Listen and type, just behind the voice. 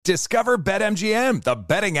Discover BetMGM, the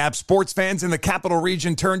betting app sports fans in the capital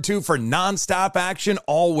region turn to for nonstop action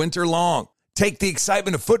all winter long. Take the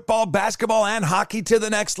excitement of football, basketball, and hockey to the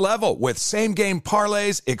next level with same-game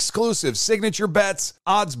parlays, exclusive signature bets,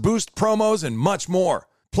 odds boost promos, and much more.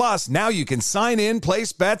 Plus, now you can sign in,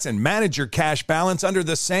 place bets, and manage your cash balance under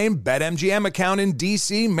the same BetMGM account in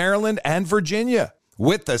D.C., Maryland, and Virginia.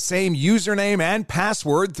 With the same username and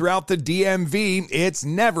password throughout the DMV, it's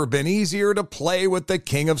never been easier to play with the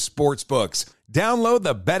king of sportsbooks. Download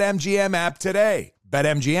the BetMGM app today.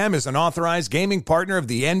 BetMGM is an authorized gaming partner of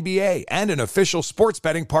the NBA and an official sports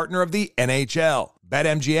betting partner of the NHL.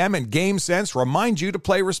 BetMGM and GameSense remind you to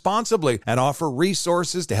play responsibly and offer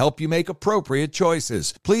resources to help you make appropriate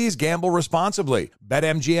choices. Please gamble responsibly.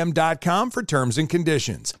 BetMGM.com for terms and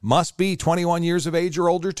conditions. Must be 21 years of age or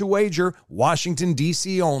older to wager. Washington,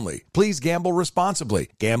 D.C. only. Please gamble responsibly.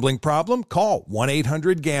 Gambling problem? Call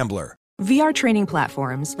 1-800-GAMBLER. VR training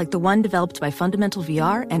platforms, like the one developed by Fundamental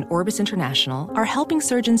VR and Orbis International, are helping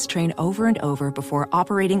surgeons train over and over before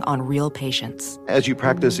operating on real patients. As you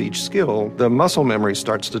practice each skill, the muscle memory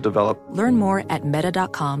starts to develop. Learn more at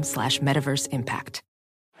meta.com/metaverseimpact.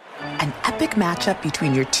 An epic matchup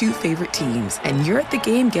between your two favorite teams, and you're at the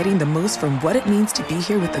game getting the most from what it means to be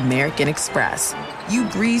here with American Express. You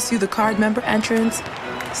breeze through the card member entrance,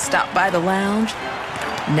 stop by the lounge.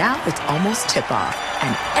 Now it's almost tip-off,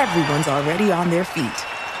 and everyone's already on their feet.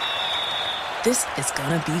 This is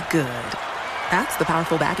gonna be good. That's the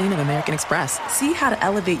powerful backing of American Express. See how to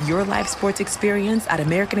elevate your live sports experience at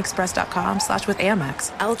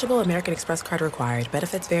americanexpress.com/withAmex. Eligible American Express card required.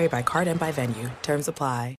 Benefits vary by card and by venue. Terms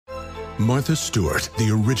apply. Martha Stewart,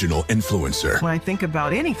 the original influencer. When I think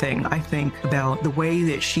about anything, I think about the way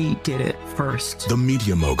that she did it first. The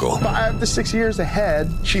media mogul. 5 to 6 years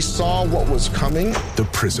ahead, she saw what was coming. The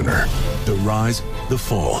prisoner. The rise, the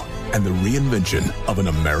fall, and the reinvention of an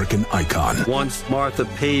American icon. Once Martha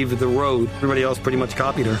paved the road, everybody else pretty much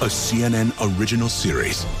copied her. A CNN original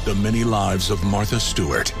series, The Many Lives of Martha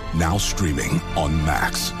Stewart, now streaming on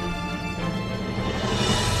Max.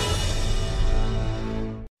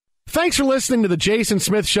 Thanks for listening to the Jason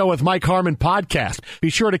Smith Show with Mike Harmon podcast. Be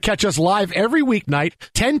sure to catch us live every weeknight,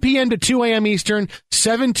 10 p.m. to 2 a.m. Eastern,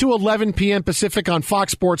 7 to 11 p.m. Pacific on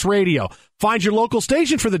Fox Sports Radio. Find your local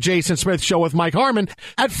station for the Jason Smith Show with Mike Harmon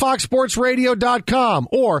at foxsportsradio.com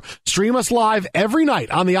or stream us live every night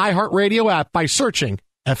on the iHeartRadio app by searching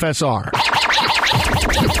FSR. Now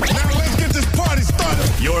let's get this party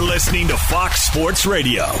started. You're listening to Fox Sports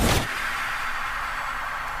Radio.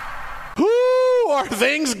 Are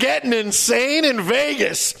things getting insane in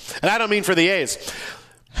Vegas? And I don't mean for the A's.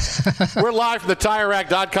 We're live from the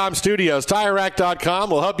TireRack.com studios. TireRack.com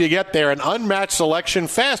will help you get there. An unmatched selection,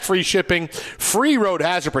 fast free shipping, free road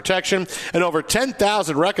hazard protection, and over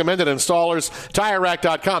 10,000 recommended installers.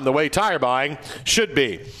 TireRack.com, the way tire buying should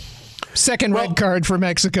be. Second red card for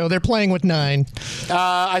Mexico. They're playing with 9.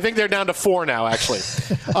 I think they're down to 4 now, actually.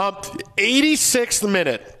 86th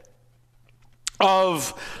minute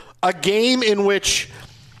of a game in which,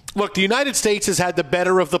 look, the United States has had the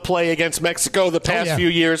better of the play against Mexico the past few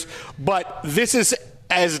years, but this is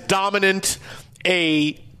as dominant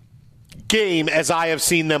a game as I have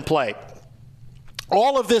seen them play.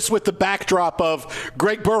 All of this with the backdrop of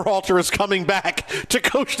Greg Berhalter is coming back to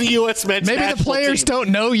coach the U.S. men's national team. Maybe the players don't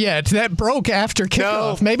know yet. That broke after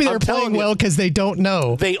kickoff. Maybe they're playing well because they don't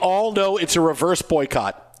know. They all know it's a reverse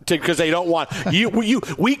boycott. Because they don't want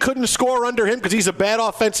we couldn't score under him because he's a bad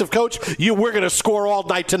offensive coach. We're going to score all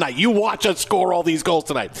night tonight. You watch us score all these goals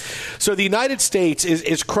tonight. So the United States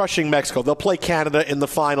is crushing Mexico. They'll play Canada in the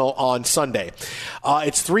final on Sunday.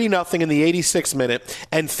 It's 3-0 in the 86th minute,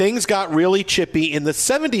 and things got really chippy in the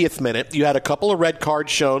 70th minute. You had a couple of red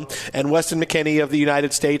cards shown, and Weston McKennie of the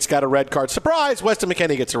United States got a red card. Surprise! Weston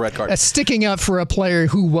McKennie gets a red card. Sticking up for a player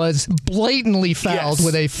who was blatantly fouled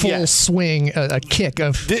with a full swing, a kick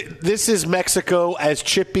of. This is Mexico as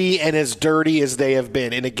chippy and as dirty as they have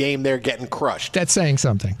been in a game they're getting crushed. That's saying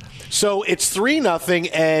something. So it's 3-0,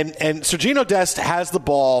 and Sergiño Dest has the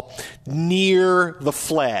ball near the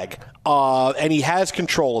flag. And he has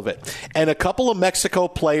control of it. And a couple of Mexico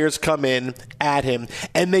players come in at him,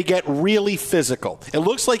 and they get really physical. It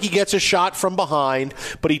looks like he gets a shot from behind,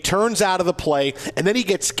 but he turns out of the play, and then he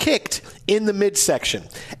gets kicked in the midsection.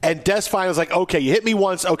 And Des finally is like, okay, you hit me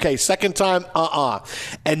once. Okay, second time,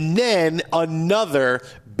 And then another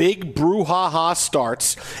big brouhaha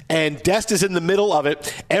starts, and Dest is in the middle of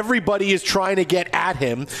it. Everybody is trying to get at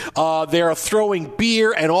him. They're throwing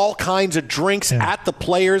beer and all kinds of drinks at the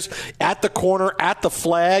players, at the corner, at the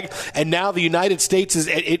flag, and now the United States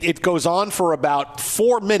it goes on for about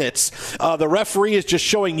 4 minutes. The referee is just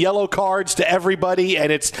showing yellow cards to everybody,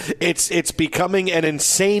 and it's becoming an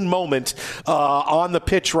insane moment on the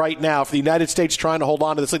pitch right now for the United States trying to hold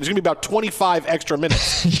on to this. There's going to be about 25 extra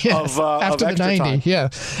minutes after of the 90. time. Yeah,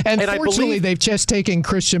 and fortunately, they've just taken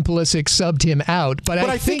Christian Pulisic, subbed him out. But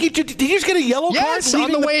I think did he just get a yellow card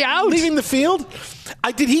on the way out, leaving the field?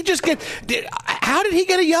 Did he just get? How did he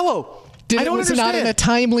get a yellow? I don't understand. Not in a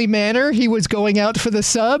timely manner. He was going out for the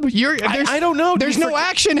sub. I don't know. There's no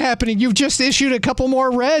action happening. You've just issued a couple more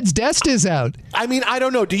reds. Dest is out. I mean, I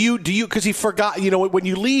don't know. Do you? Because he forgot. When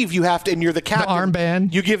you leave, you have to, and you're the captain. The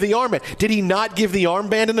armband. You give the armband. Did he not give the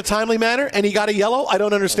armband in a timely manner, and he got a yellow? I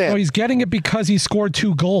don't understand. Oh, he's getting it because he scored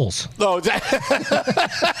 2 goals. Oh.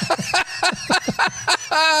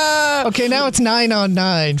 Okay, now it's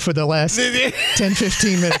 9-on-9 for the last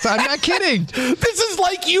 10-15 minutes. I'm not kidding. This is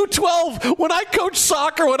like U12. When I coach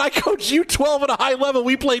soccer, when I coach U12 at a high level,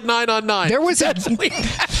 we played 9-on-9.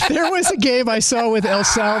 There was a game I saw with El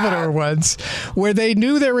Salvador once where they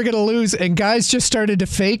knew they were going to lose, and guys just started to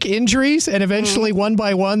fake injuries, and eventually one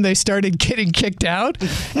by one they started getting kicked out,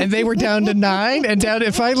 and they were down to 9, and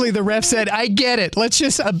finally the ref said, "I get it. Let's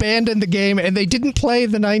just abandon the game," and they didn't play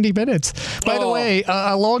the 90 minutes. By the way,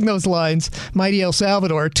 along those lines, mighty El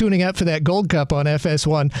Salvador, tuning up for that Gold Cup on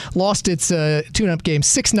FS1, lost its tune-up game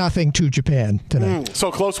 6-0 to Japan tonight.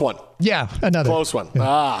 So close one. Yeah, another close one. Yeah.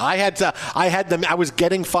 I had them. I was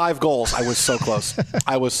getting 5 goals. I was so close.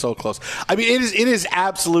 I was so close. I mean, it is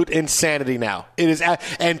absolute insanity now. It is,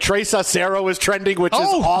 and Tres Acero is trending, which is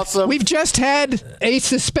awesome. We've just had a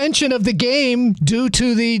suspension of the game due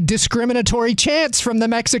to the discriminatory chants from the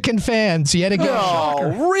Mexican fans. Yet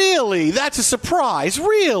again, really? That's a surprise.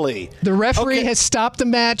 Really? The referee has stopped the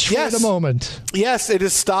match for the moment. Yes, it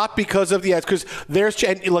is stopped because of because there's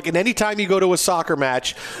look. And any time you go to a soccer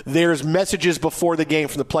match, there's messages before the game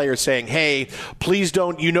from the players saying, "Hey, please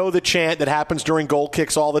don't." The chant that happens during goal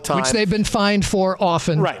kicks all the time, which they've been fined for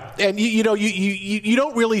often. Right, and you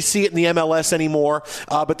don't really see it in the MLS anymore,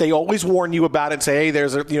 but they always warn you about it and say, "Hey,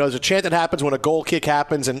 there's a chant that happens when a goal kick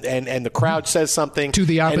happens, and the crowd says something to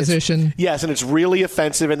the opposition." Yes, and it's really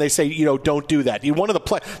offensive, and they say, don't do that.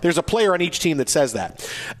 There's a player on each team that says that,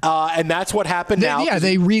 and that's what happened now. Yeah,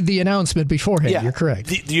 they read the announcement beforehand. Yeah, you're correct.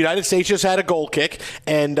 The United States just had a goal kick,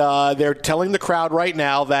 and they're telling the crowd right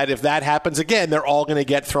now that if that happens again, they're all going to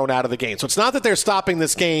get thrown out of the game. So it's not that they're stopping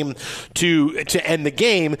this game to end the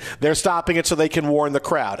game. They're stopping it so they can warn the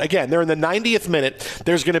crowd. Again, they're in the 90th minute.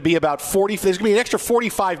 There's going to be there's going to be an extra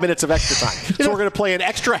 45 minutes of extra time. So we're going to play an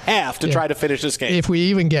extra half to try to finish this game. If we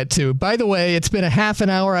even get to. By the way, it's been a half an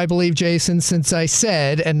hour, I believe, Jason, since I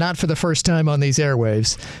said, and not for the first time on these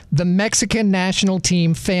airwaves, the Mexican national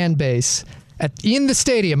team fan base in the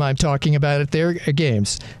stadium I'm talking about at their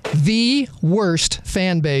games, the worst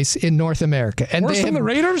fan base in North America. And worse than the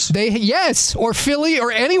Raiders? Yes, or Philly,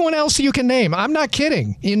 or anyone else you can name. I'm not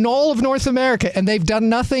kidding. In all of North America, and they've done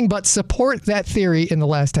nothing but support that theory in the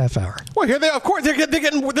last half hour. Well, here of course they're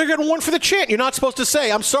getting one for the chant. You're not supposed to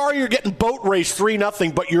say, "I'm sorry, you're getting boat raced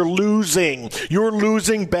 3-0, but you're losing. You're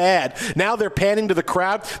losing bad." Now they're panning to the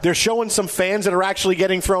crowd. They're showing some fans that are actually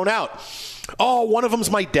getting thrown out. Oh, one of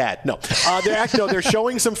them's my dad. No, they're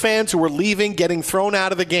showing some fans who are leaving, getting thrown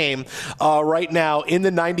out of the game right now in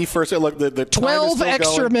the 91st. Look, the 12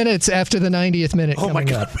 extra minutes after the 90th minute. Oh my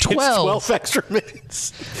God, up. 12 extra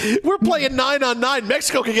minutes. We're playing 9-on-9.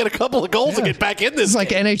 Mexico can get a couple of goals and get back in this. It's like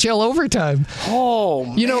NHL overtime. Oh,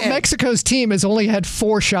 man. Mexico's team has only had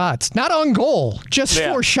 4 shots, not on goal, just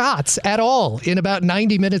 4 shots at all in about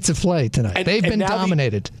 90 minutes of play tonight. They've been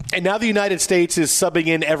dominated. And now the United States is subbing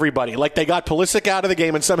in everybody. Like they got Pulisic out of the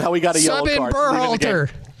game, and somehow he got a yellow card. Berhalter.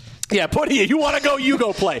 Yeah, you want to go, you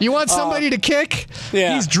go play. You want somebody to kick?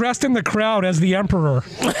 Yeah. He's dressed in the crowd as the emperor.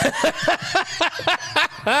 Thumbs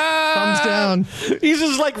down. He's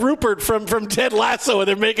just like Rupert from Ted Lasso, and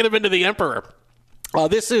they're making him into the emperor.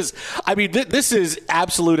 This is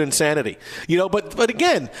absolute insanity, but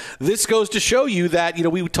again, this goes to show you that,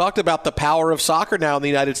 we talked about the power of soccer now in the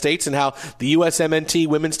United States and how the USMNT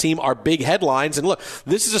women's team are big headlines. And look,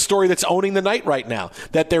 this is a story that's owning the night right now,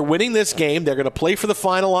 that they're winning this game. They're going to play for the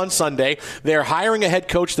final on Sunday. They're hiring a head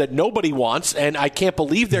coach that nobody wants. And I can't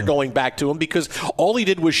believe they're going back to him because all he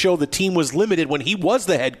did was show the team was limited when he was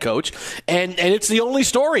the head coach. And it's the only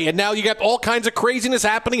story. And now you got all kinds of craziness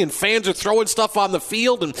happening and fans are throwing stuff on the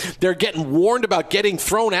field, and they're getting warned about getting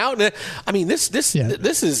thrown out. And I mean, this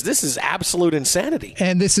is absolute insanity.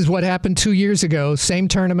 And this is what happened 2 years ago. Same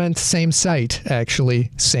tournament, same site,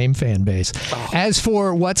 actually, same fan base. Oh. As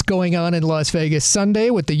for what's going on in Las Vegas Sunday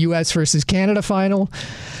with the U.S. versus Canada final,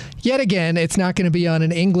 yet again, it's not going to be on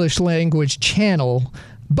an English language channel,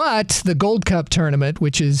 but the Gold Cup tournament,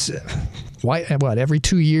 which is every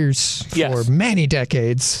 2 years for many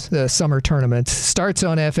decades, the summer tournament, starts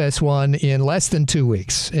on FS1 in less than 2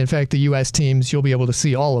 weeks. In fact, the U.S. teams, you'll be able to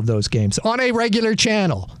see all of those games on a regular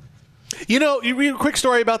channel. You know, you read a quick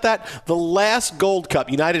story about that. The last Gold Cup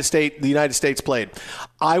the United States played,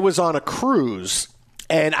 I was on a cruise,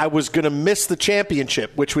 and I was going to miss the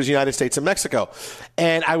championship, which was United States and Mexico.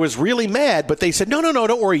 And I was really mad, but they said, no,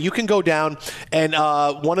 don't worry. You can go down, and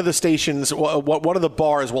one of the stations, one of the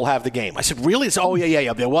bars will have the game. I said, really? Oh,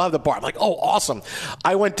 yeah, we'll have the bar. I'm like, oh, awesome.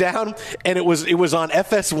 I went down, and it was on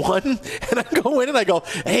FS1, and I go in, and I go,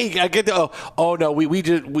 hey, I get to, oh no, we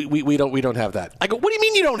don't have that. I go, what do you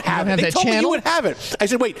mean you don't have it? They told me you would have it. I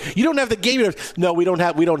said, wait, you don't have the game? No, we don't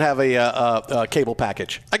have a cable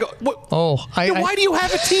package. I go, what? Why do you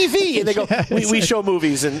have a TV? And they go, we show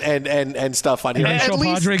movies and stuff on here. And show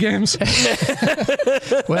Padre games.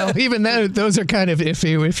 Well, even those are kind of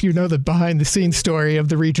iffy if you know the behind-the-scenes story of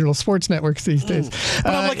the regional sports networks these days.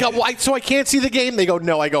 But I'm like, so I can't see the game? They go,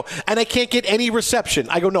 no. I go, and I can't get any reception.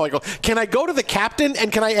 I go, no. I go, can I go to the captain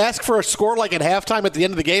and can I ask for a score like at halftime at the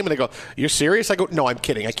end of the game? And they go, you're serious? I go, no, I'm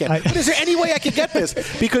kidding. I can't. But is there any way I could get this?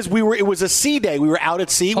 Because it was a sea day. We were out at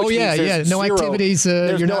sea. Which means no activities.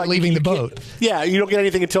 You're not leaving the boat. Yeah, you don't get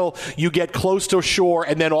anything until you get close to shore,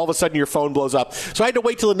 and then all of a sudden your phone blows up. So I had to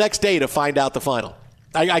wait till the next day to find out the final.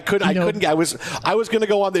 I couldn't. I was going to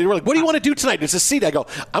go on there. They were like, "What do you want to do tonight?" It's a seat. I go,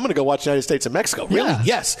 "I'm going to go watch United States and Mexico." Really? Yeah.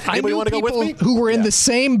 Yes. Anybody want to go with me? Who were in the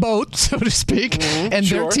same boat, so to speak, and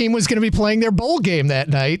their team was going to be playing their bowl game that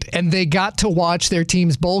night, and they got to watch their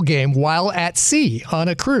team's bowl game while at sea on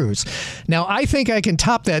a cruise. Now, I think I can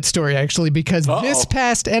top that story actually because this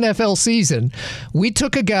past NFL season, we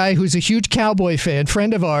took a guy who's a huge Cowboy fan,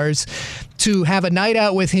 friend of ours, to have a night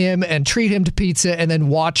out with him and treat him to pizza, and then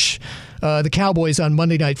watch the Cowboys on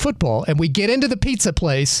Monday Night Football. And we get into the pizza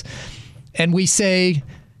place and we say,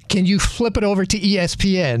 can you flip it over to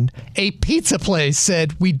ESPN? A pizza place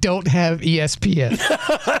said, we don't have ESPN.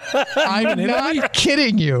 I'm not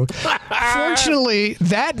kidding you. Fortunately,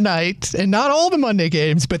 that night, and not all the Monday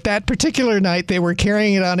games, but that particular night, they were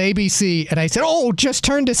carrying it on ABC. And I said, just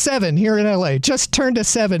turn to 7 here in LA. Just turn to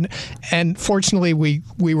 7. And fortunately, we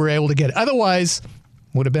were able to get it. Otherwise,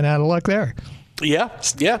 would have been out of luck there. Yeah.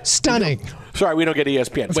 Stunning. Sorry, we don't get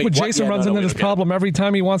ESPN. That's what Jason runs into this problem every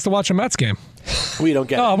time he wants to watch a Mets game. We don't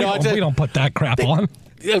get it. We don't put that crap on.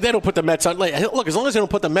 They don't put the Mets on. Look, as long as they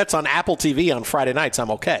don't put the Mets on Apple TV on Friday nights,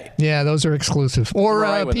 I'm okay. Yeah, those are exclusive.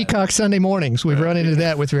 Or Peacock Sunday mornings. We've run into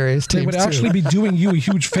that with various teams. They would actually be doing you a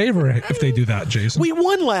huge favor if they do that, Jason. We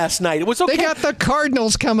won last night. It was okay. They got the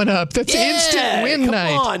Cardinals coming up. That's instant win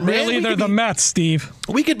night. On, man. Really, they're the Mets, Steve.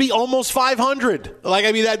 We could be almost 500.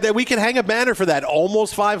 That we could hang a banner for that.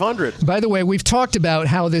 Almost 500. By the way, we've talked about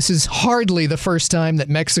how this is hardly the first time that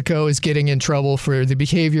Mexico is getting in trouble for the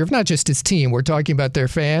behavior of not just its team. We're talking about their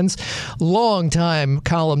fans. Long-time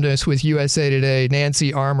columnist with USA Today,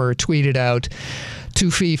 Nancy Armour, tweeted out to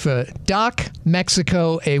FIFA, Doc,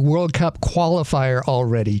 Mexico, a World Cup qualifier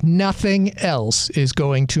already. Nothing else is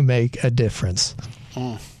going to make a difference.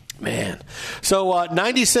 Man. So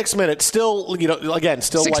 96 minutes, still,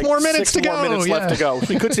 still 6 more minutes to go. 6 more minutes left to go.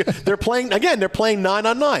 We could see they're playing 9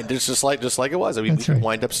 on 9. It's just like it was. We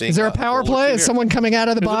wind up seeing. Is there a power play? Is someone coming out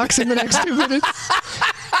of the box in the next 2 minutes?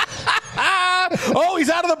 He's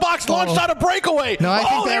out of the box, launched on a breakaway.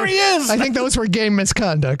 No, there he is. I think those were game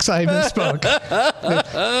misconducts. I misspoke.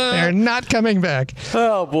 They're not coming back.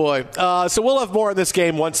 Oh, boy. So we'll have more of this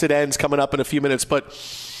game once it ends coming up in a few minutes. But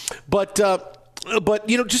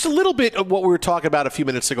just a little bit of what we were talking about a few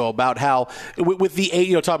minutes ago about how with the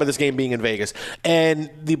talking about this game being in Vegas and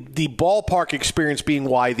the ballpark experience being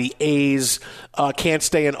why the A's can't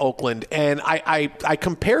stay in Oakland. And I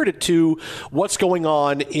compared it to what's going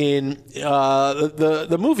on in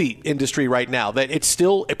the movie industry right now, that it's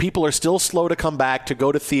still people are still slow to come back to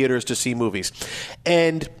go to theaters to see movies.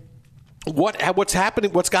 And what's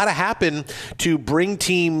happening? What's got to happen to bring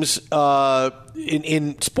teams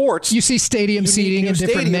in sports? You see stadium seating and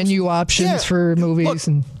different menu options for movies. Look,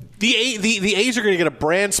 and the A's are going to get a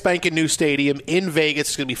brand spanking new stadium in Vegas.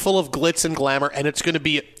 It's going to be full of glitz and glamour, and it's going to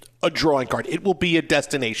be a drawing card. It will be a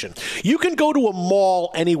destination. You can go to a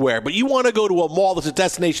mall anywhere, but you want to go to a mall that's a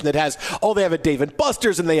destination that has, they have a Dave &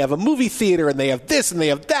 Buster's and they have a movie theater and they have this and they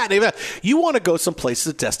have that. You want to go someplace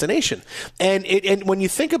as a destination. And when you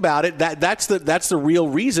think about it, that's the real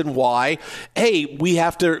reason why, hey, we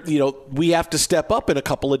have to step up in a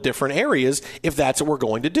couple of different areas if that's what we're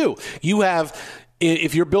going to do.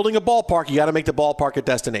 If you're building a ballpark, you got to make the ballpark a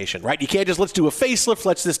destination, right? You can't just let's do a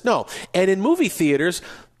facelift, no. And in movie theaters,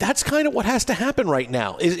 that's kind of what has to happen right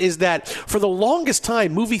now, is that for the longest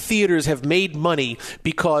time, movie theaters have made money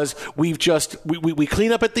because we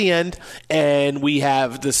clean up at the end and we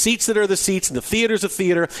have the seats that are the seats and the theater's a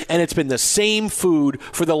theater, and it's been the same food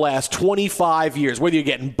for the last 25 years. Whether you're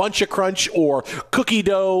getting Bunch of Crunch or cookie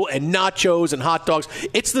dough and nachos and hot dogs,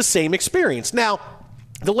 it's the same experience. Now,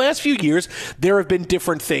 the last few years, there have been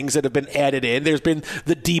different things that have been added in. There's been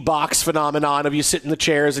the D-box phenomenon of you sit in the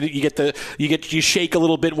chairs and you shake a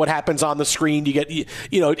little bit. What happens on the screen? You get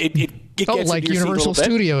it gets like Universal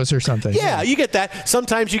Studios or something. Yeah, you get that.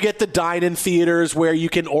 Sometimes you get the dine-in theaters where you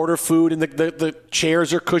can order food and the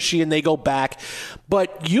chairs are cushy and they go back.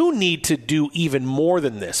 But you need to do even more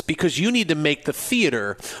than this because you need to make the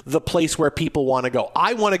theater the place where people want to go.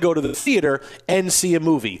 I want to go to the theater and see a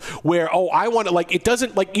movie where, I want to, it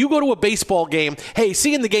doesn't, you go to a baseball game, hey,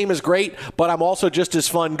 seeing the game is great, but I'm also just as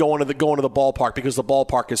fun going to the ballpark because the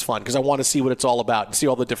ballpark is fun because I want to see what it's all about and see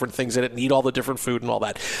all the different things in it and eat all the different food and all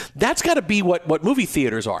that. That's got to be what movie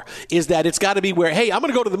theaters are, is that it's got to be where, hey, I'm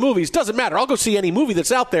going to go to the movies. Doesn't matter. I'll go see any movie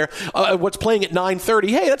that's out there. What's playing at 9:30.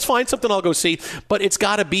 Hey, that's fine. Something I'll go see. But it's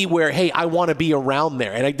got to be where, hey, I want to be around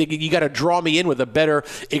there. And I think you got to draw me in with a better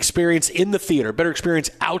experience in the theater, better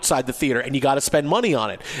experience outside the theater, and you got to spend money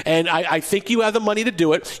on it. And I think you have the money to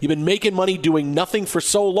do it. You've been making money doing nothing for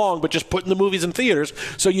so long, but just putting the movies in theaters.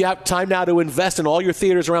 So you have time now to invest in all your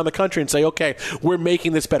theaters around the country and say, okay, we're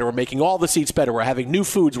making this better. We're making all the seats better. We're having new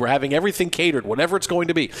foods. We're having everything catered, whatever it's going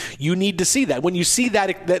to be. You need to see that. When you see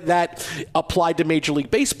that applied to Major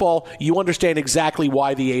League Baseball, you understand exactly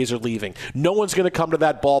why the A's are leaving. No one's going to come to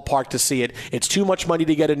that ballpark to see it. It's too much money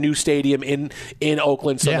to get a new stadium in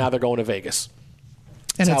Oakland, so now they're going to Vegas.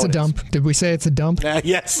 And it's a dump. Did we say it's a dump?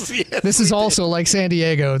 Yes. This is also like San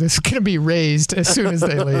Diego. This is going to be raised as soon as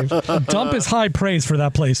they leave. A dump is high praise for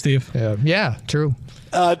that place, Steve. Yeah, true.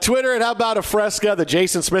 Twitter at How About a Fresca, the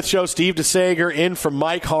Jason Smith Show, Steve DeSager in for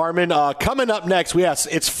Mike Harmon. Coming up next, yes,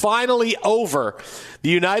 it's finally over. The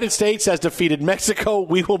United States has defeated Mexico.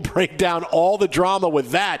 We will break down all the drama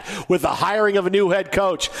with that, with the hiring of a new head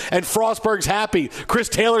coach. And Frostberg's happy. Chris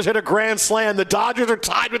Taylor's hit a grand slam. The Dodgers are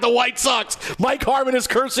tied with the White Sox. Mike Harmon is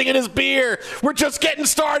cursing in his beer. We're just getting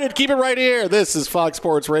started. Keep it right here. This is Fox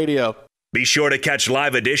Sports Radio. Be sure to catch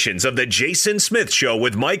live editions of The Jason Smith Show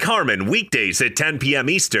with Mike Harmon weekdays at 10 p.m.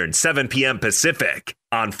 Eastern, 7 p.m. Pacific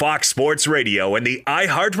on Fox Sports Radio and the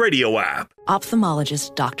iHeartRadio app.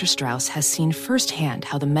 Ophthalmologist Dr. Strauss has seen firsthand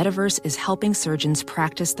how the metaverse is helping surgeons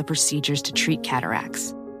practice the procedures to treat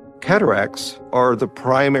cataracts. Cataracts are the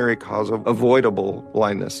primary cause of avoidable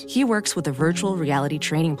blindness. He works with a virtual reality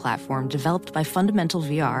training platform developed by Fundamental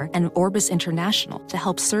VR and Orbis International to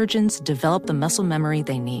help surgeons develop the muscle memory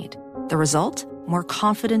they need. The result? More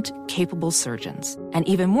confident, capable surgeons. And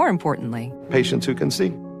even more importantly, patients who can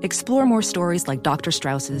see. Explore more stories like Dr.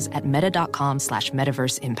 Strauss's at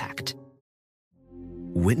meta.com/metaverseimpact.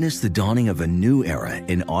 Witness the dawning of a new era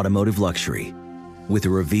in automotive luxury with a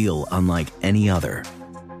reveal unlike any other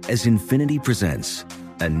as Infiniti presents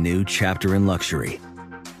a new chapter in luxury,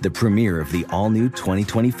 the premiere of the all-new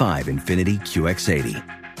 2025 Infiniti QX80.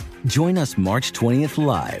 Join us March 20th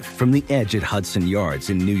live from the Edge at Hudson Yards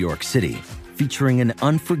in New York City, featuring an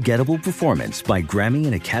unforgettable performance by Grammy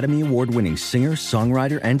and Academy Award-winning singer,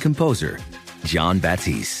 songwriter, and composer, Jon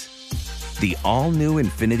Batiste. The all-new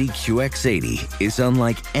Infiniti QX80 is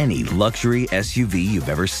unlike any luxury SUV you've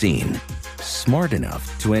ever seen. Smart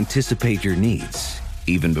enough to anticipate your needs,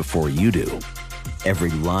 even before you do.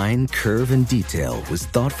 Every line, curve, and detail was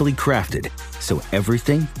thoughtfully crafted, so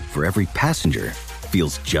everything for every passenger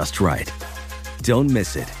feels just right. Don't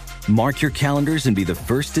miss it. Mark your calendars and be the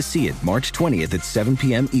first to see it March 20th at 7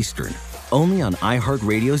 p.m. Eastern, only on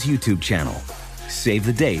iHeartRadio's YouTube channel. Save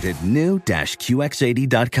the date at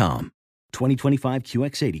new-QX80.com. 2025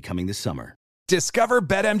 QX80 coming this summer. Discover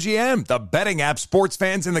BetMGM, the betting app sports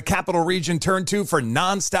fans in the capital region turn to for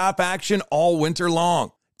nonstop action all winter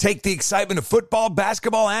long. Take the excitement of football,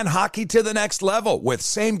 basketball, and hockey to the next level with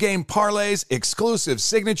same-game parlays, exclusive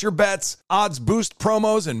signature bets, odds boost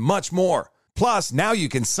promos, and much more. Plus, now you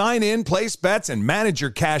can sign in, place bets, and manage your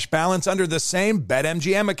cash balance under the same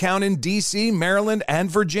BetMGM account in D.C., Maryland, and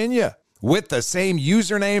Virginia. With the same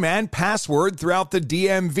username and password throughout the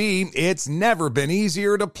DMV, it's never been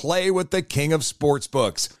easier to play with the king of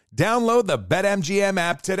sportsbooks. Download the BetMGM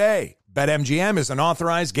app today. BetMGM is an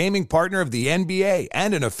authorized gaming partner of the NBA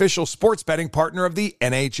and an official sports betting partner of the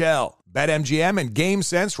NHL. BetMGM and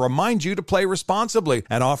GameSense remind you to play responsibly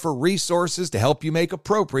and offer resources to help you make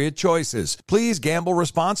appropriate choices. Please gamble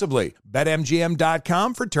responsibly.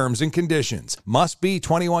 BetMGM.com for terms and conditions. Must be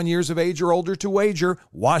 21 years of age or older to wager.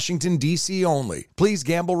 Washington, D.C. only. Please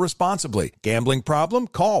gamble responsibly. Gambling problem?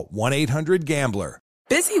 Call 1-800-GAMBLER.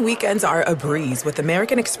 Busy weekends are a breeze with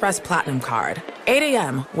American Express Platinum Card. 8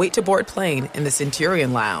 a.m., wait to board plane in the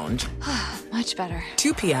Centurion Lounge. Much better.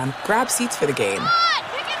 2 p.m., grab seats for the game.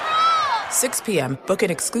 6 p.m., book an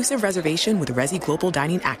exclusive reservation with Resi Global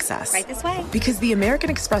Dining Access. Right this way. Because the American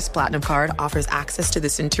Express Platinum Card offers access to the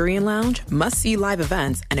Centurion Lounge, must-see live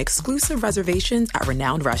events, and exclusive reservations at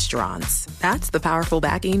renowned restaurants. That's the powerful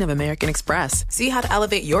backing of American Express. See how to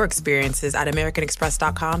elevate your experiences at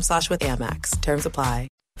americanexpress.com/with-Amex. Terms apply.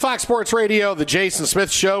 Fox Sports Radio, the Jason Smith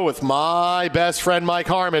Show with my best friend, Mike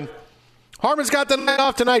Harmon. Harmon's got the night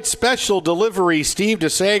off tonight. Special delivery. Steve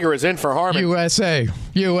DeSager is in for Harmon. USA.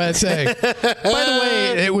 By the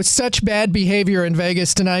way, it was such bad behavior in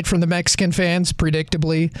Vegas tonight from the Mexican fans,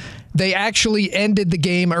 predictably. They actually ended the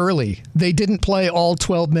game early. They didn't play all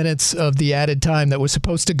 12 minutes of the added time that was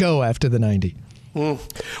supposed to go after the 90.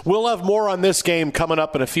 We'll have more on this game coming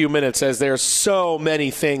up in a few minutes, as there's so many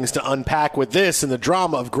things to unpack with this and the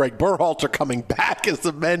drama of Greg Berhalter coming back as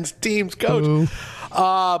the men's team's coach.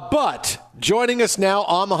 But joining us now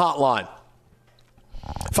on the hotline,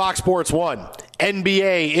 Fox Sports 1,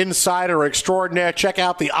 NBA insider extraordinaire. Check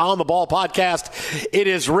out the On the Ball podcast. It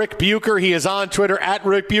is Rick Bucher. He is on Twitter at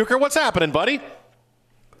Rick Bucher. What's happening, buddy?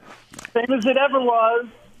 Same as it ever was.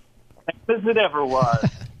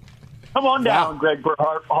 Come on down, Greg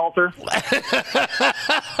Berhalter.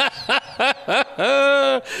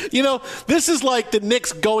 This is like the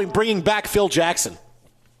Knicks bringing back Phil Jackson.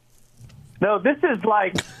 No, this is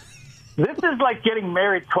like getting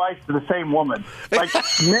married twice to the same woman. Like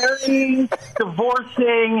marrying,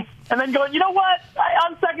 divorcing, and then going, you know what?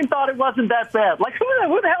 On second thought, it wasn't that bad. Like, who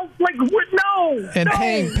the hell? Like, what? No. And no.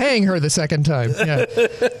 paying her the second time. Yeah.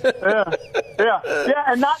 yeah,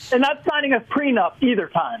 and not signing a prenup either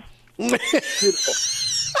time. Beautiful.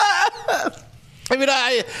 I mean,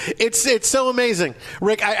 it's so amazing,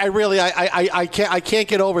 Rick. I can't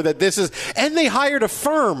get over that. This is, and they hired a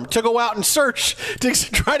firm to go out and search to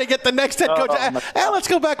try to get the next head coach. Let's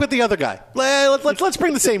go back with the other guy. Let's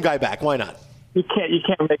bring the same guy back. Why not? You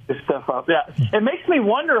can't make this stuff up. Yeah, it makes me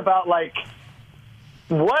wonder about like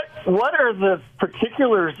what are the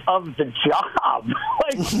particulars of the job?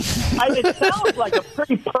 It sounds like a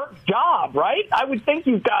pretty perk job, right? I would think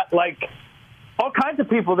you've got like all kinds of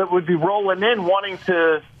people that would be rolling in wanting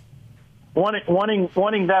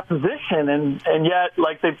that position, and yet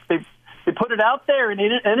like they put it out there and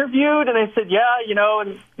interviewed, and they said,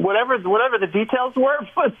 and whatever the details were.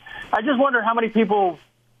 But I just wonder how many people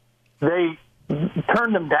they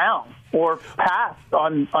turned them down or passed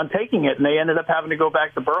on taking it, and they ended up having to go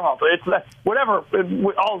back to Berhalter. It's whatever.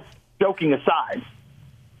 All joking aside,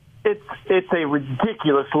 it's a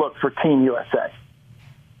ridiculous look for Team USA.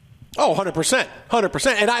 Oh, 100%.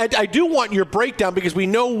 And I do want your breakdown, because we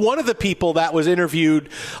know one of the people that was interviewed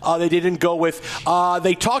they didn't go with.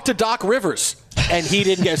 They talked to Doc Rivers, and he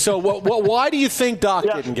didn't get it. So why do you think Doc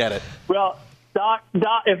didn't get it? Well, Doc,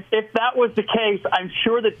 if that was the case, I'm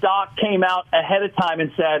sure that Doc came out ahead of time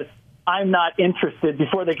and said, I'm not interested,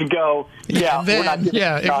 before they could go, we're not giving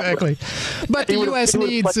exactly. But the U.S.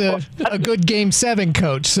 needs a good Game 7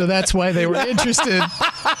 coach, so that's why they were interested.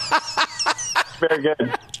 Very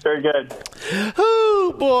good.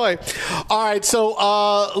 Oh, boy. All right,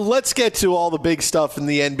 so let's get to all the big stuff in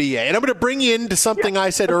the NBA. And I'm going to bring you into something I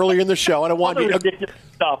said earlier in the show, and I want you to... ridiculous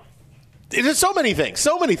stuff. There's so many things.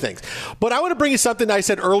 But I want to bring you something I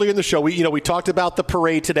said earlier in the show. We talked about the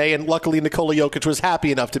parade today, and luckily Nikola Jokic was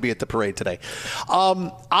happy enough to be at the parade today.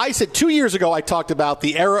 I said 2 years ago, I talked about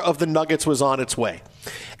the era of the Nuggets was on its way.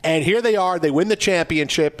 And here they are. They win the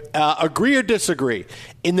championship. Agree or disagree?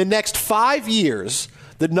 In the next 5 years,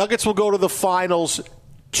 the Nuggets will go to the finals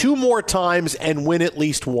 2 more times and win at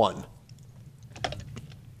least one.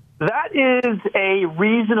 That is a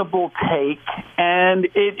reasonable take, and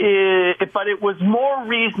but it was more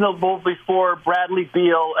reasonable before Bradley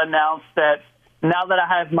Beal announced that now that I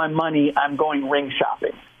have my money, I'm going ring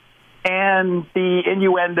shopping. And the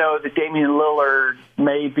innuendo that Damian Lillard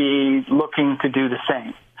may be looking to do the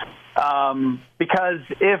same. Because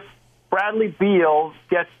if Bradley Beal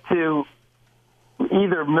gets to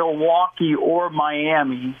either Milwaukee or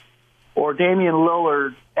Miami, or Damian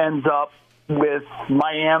Lillard ends up with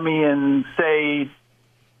Miami and, say,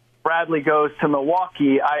 Bradley goes to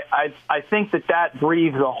Milwaukee, I think that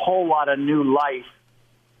breathes a whole lot of new life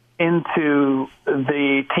into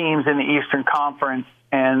the teams in the Eastern Conference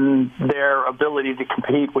and their ability to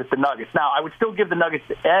compete with the Nuggets. Now, I would still give the Nuggets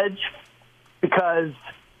the edge because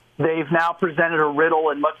they've now presented a riddle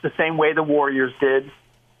in much the same way the Warriors did,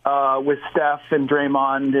 with Steph and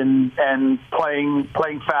Draymond and playing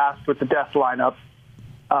fast with the death lineup,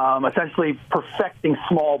 essentially perfecting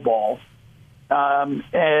small ball.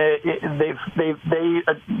 They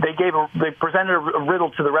presented a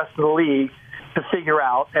riddle to the rest of the league to figure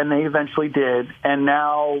out, and they eventually did. And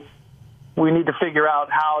now we need to figure out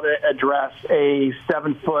how to address a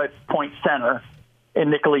 7-foot point center in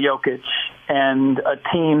Nikola Jokic and a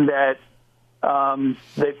team that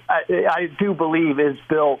I do believe is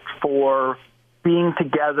built for being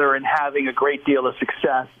together and having a great deal of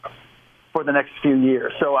success for the next few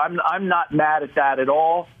years. So I'm not mad at that at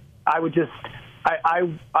all. I would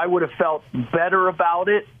have felt better about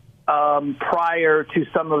it prior to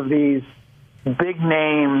some of these big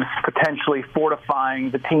names potentially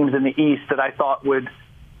fortifying the teams in the East that I thought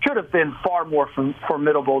should have been far more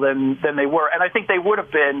formidable than they were. And I think they would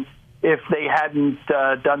have been if they hadn't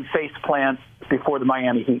done face plants before the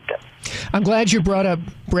Miami Heat did. I'm glad you brought up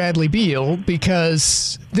Bradley Beal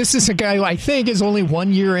because this is a guy who I think is only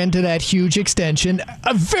 1 year into that huge extension.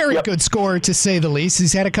 A very good scorer, to say the least.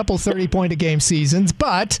 He's had a couple 30-point-a-game seasons,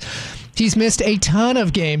 but he's missed a ton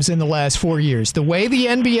of games in the last 4 years. The way the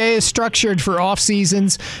NBA is structured for off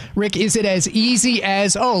seasons, Rick, is it as easy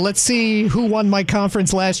as, let's see who won my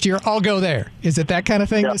conference last year? I'll go there. Is it that kind of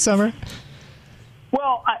thing this summer?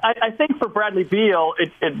 Well, I think for Bradley Beal,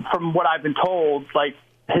 from what I've been told, like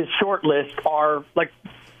his short list are, like,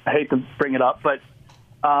 I hate to bring it up, but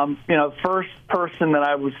first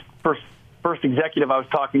executive I was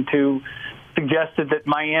talking to suggested that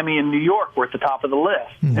Miami and New York were at the top of the list.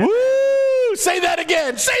 Woo! Say that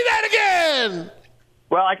again! Say that again!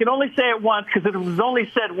 Well, I can only say it once because it was only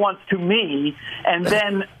said once to me, and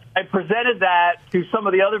then I presented that to some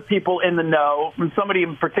of the other people in the know, and somebody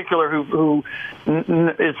in particular who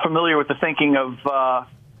is familiar with the thinking of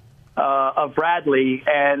Bradley,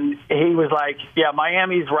 and he was like, "Yeah,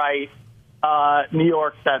 Miami's right. New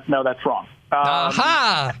York, that's wrong."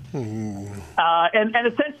 And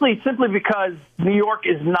essentially, simply because New York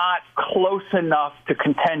is not close enough to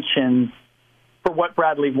contention for what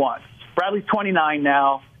Bradley wants. Bradley's 29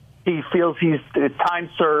 now. He feels he's time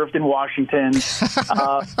served in Washington.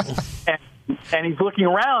 And he's looking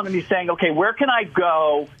around and he's saying, okay, where can I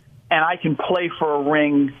go and I can play for a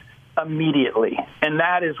ring immediately? And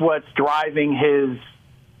that is what's driving his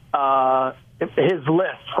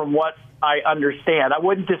list from what I understand. I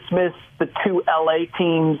wouldn't dismiss the two LA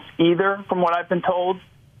teams either, from what I've been told,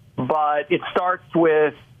 but it starts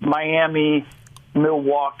with Miami,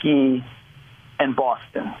 Milwaukee, and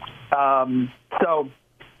Boston. So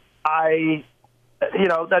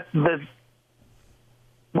that's the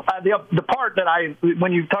part that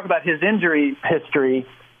when you talk about his injury history,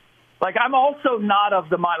 like I'm also not of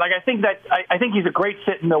the mind. Like I think he's a great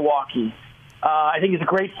fit in Milwaukee. I think he's a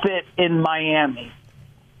great fit in Miami.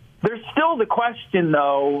 There's still the question,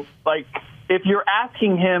 though, like if you're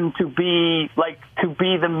asking him to be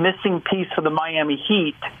the missing piece for the Miami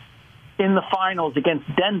Heat in the finals against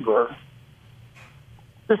Denver,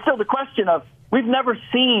 there's still the question of we've never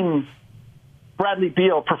seen Bradley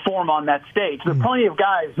Beal perform on that stage. There are plenty of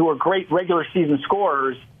guys who are great regular season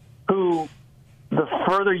scorers who, the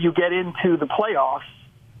further you get into the playoffs,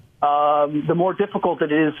 the more difficult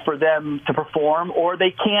it is for them to perform, or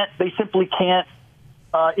they simply can't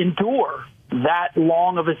endure that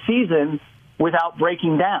long of a season without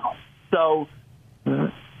breaking down. So,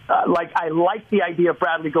 I like the idea of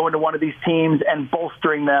Bradley going to one of these teams and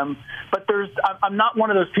bolstering them, but I'm not one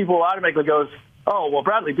of those people who automatically goes, oh, well,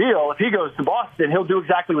 Bradley Beal, if he goes to Boston, he'll do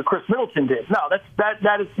exactly what Chris Middleton did. No,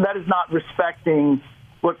 that is not respecting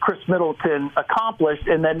what Chris Middleton accomplished,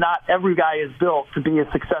 and then not every guy is built to be as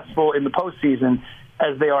successful in the postseason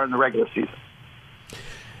as they are in the regular season.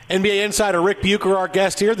 NBA insider Rick Bucher, our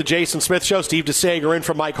guest here, the Jason Smith Show. Steve DeSager in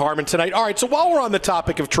for Mike Harmon tonight. All right, so while we're on the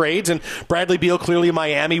topic of trades, and Bradley Beal, clearly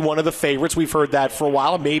Miami, one of the favorites. We've heard that for a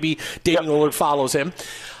while. Maybe Damian Lillard follows him.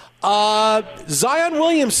 Zion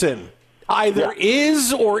Williamson either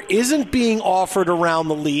is or isn't being offered around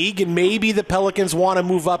the league, and maybe the Pelicans want to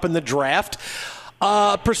move up in the draft.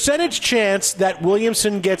 Percentage chance that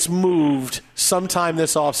Williamson gets moved sometime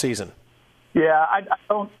this offseason. Yeah,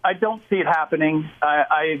 I don't see it happening.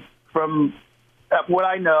 From what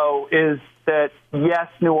I know is that yes,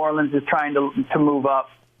 New Orleans is trying to move up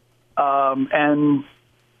and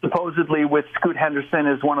supposedly with Scoot Henderson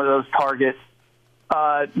as one of those targets.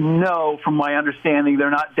 No, from my understanding, they're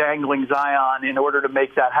not dangling Zion in order to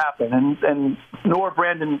make that happen, and nor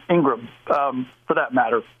Brandon Ingram, for that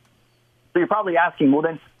matter. So you're probably asking, well,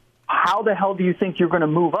 then how the hell do you think you're going to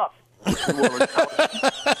move up?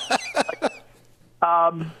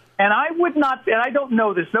 And I would not, and I don't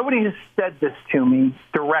know this, nobody has said this to me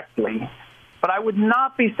directly, but I would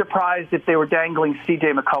not be surprised if they were dangling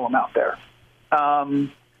C.J. McCollum out there.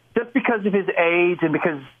 Just because of his age and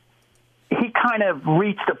because he kind of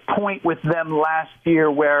reached a point with them last year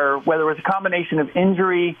where, whether it was a combination of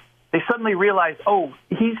injury, they suddenly realized, oh,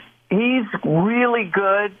 he's really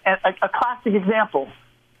good. And a classic example,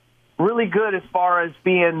 really good as far as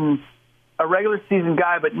being a regular season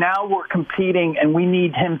guy, but now we're competing and we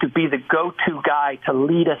need him to be the go-to guy to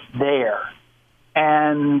lead us there.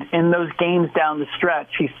 And in those games down the stretch,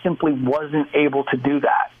 he simply wasn't able to do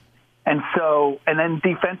that. And so, and then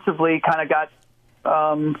defensively kind of got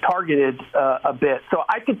targeted a bit. So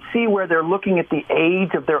I could see where they're looking at the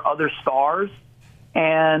age of their other stars,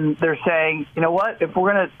 and they're saying, you know what, if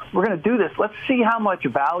we're gonna do this, let's see how much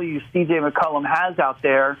value C.J. McCollum has out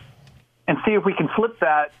there, and see if we can flip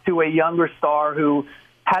that to a younger star who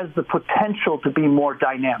has the potential to be more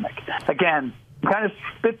dynamic. Again, I'm kind of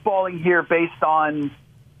spitballing here based on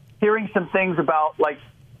hearing some things about, like,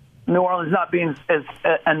 New Orleans not being as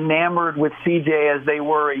enamored with CJ as they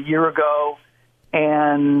were a year ago,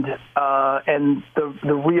 and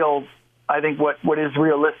the real, I think what is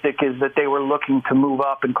realistic is that they were looking to move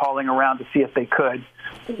up and calling around to see if they could.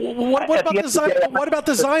 What about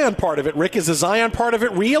the Zion part of it, Rick? Is the Zion part of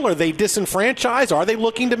it real? Are they disenfranchised? Are they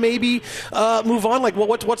looking to maybe move on? Like,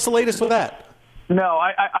 what's the latest with that? No,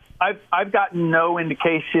 I've gotten no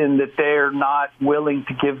indication that they're not willing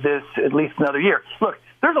to give this at least another year. Look,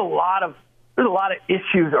 there's a lot of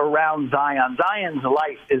issues around Zion. Zion's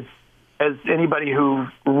life is, as anybody who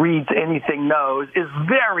reads anything knows, is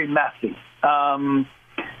very messy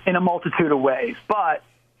in a multitude of ways. But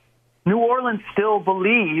New Orleans still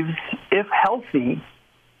believes, if healthy,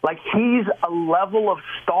 like he's a level of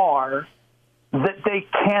star that they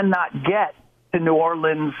cannot get to New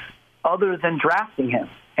Orleans other than drafting him.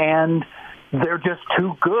 And they're just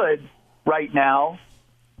too good right now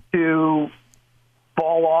to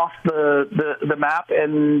fall off the map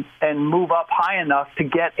and move up high enough to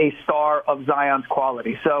get a star of Zion's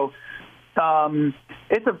quality. So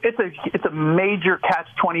it's a major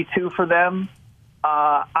catch-22 for them.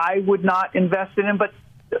 I would not invest in him, but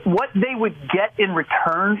what they would get in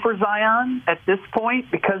return for Zion at this point,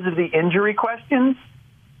 because of the injury questions,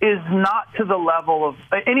 is not to the level of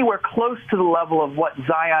anywhere close to the level of what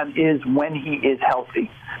Zion is when he is healthy.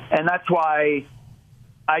 And that's why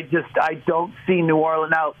I don't see New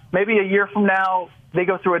Orleans. Now, maybe a year from now, they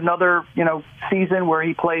go through another, season where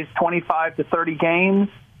he plays 25 to 30 games.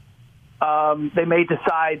 They may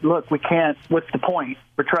decide, look, we can't. What's the point?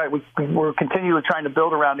 We're continually trying to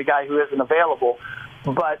build around a guy who isn't available.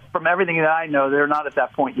 But from everything that I know, they're not at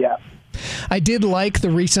that point yet. I did like the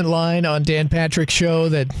recent line on Dan Patrick's show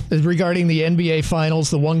that regarding the NBA Finals,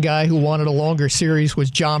 the one guy who wanted a longer series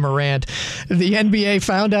was Ja Morant. The NBA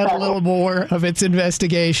found out a little more of its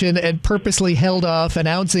investigation and purposely held off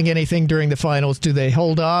announcing anything during the Finals. Do they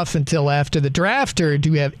hold off until after the draft, or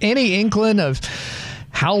do we have any inkling of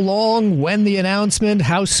how long, when the announcement,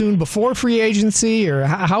 how soon before free agency, or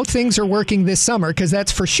how things are working this summer? Because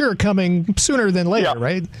that's for sure coming sooner than later,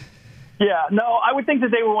 right? Yeah, no, I would think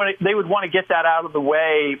that they would want to get that out of the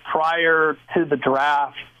way prior to the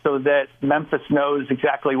draft so that Memphis knows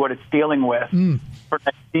exactly what it's dealing with for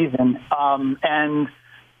next season. And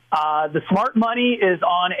the smart money is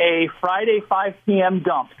on a Friday 5 p.m.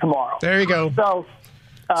 dump tomorrow. There you go. So,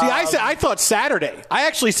 see, I thought Saturday. I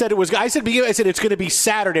actually said I said it's going to be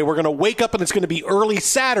Saturday. We're going to wake up and it's going to be early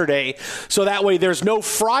Saturday, so that way there's no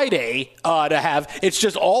Friday to have. It's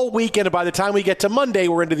just all weekend, and by the time we get to Monday,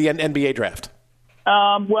 we're into the NBA draft.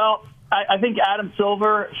 Well, I think Adam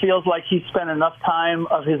Silver feels like he spent enough time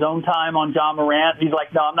of his own time on Ja Morant. He's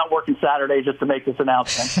like, no, I'm not working Saturday just to make this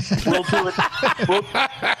announcement. We'll do it.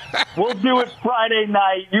 We'll do it Friday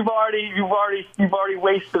night. You've already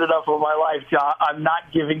wasted enough of my life, Ja. I'm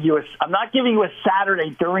not giving you a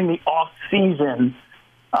Saturday during the off season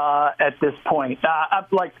at this point. I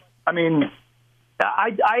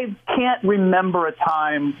can't remember a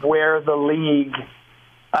time where the league.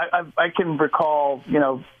 I can recall,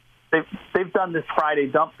 They've done this Friday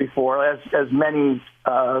dump before, as many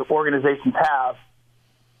organizations have.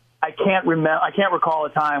 I can't recall a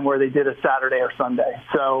time where they did a Saturday or Sunday.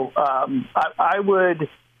 So I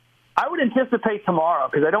I would anticipate tomorrow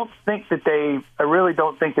because I really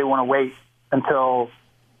don't think they want to wait until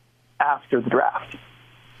after the draft.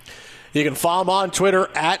 You can follow him on Twitter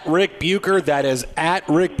at Rick Bucher. That is at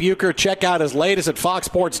Rick Bucher. Check out his latest at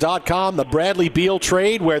foxsports.com, the Bradley Beal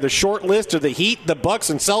trade, where the short list are the Heat, the Bucks,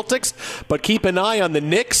 and Celtics. But keep an eye on the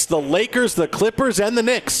Knicks, the Lakers, the Clippers, and the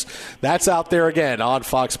Knicks. That's out there again on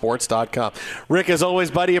foxsports.com. Rick, as always,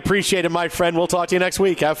 buddy, appreciate it, my friend. We'll talk to you next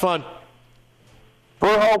week. Have fun.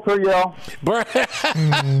 For y'all.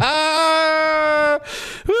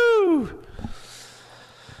 Woo!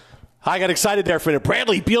 I got excited there for a minute.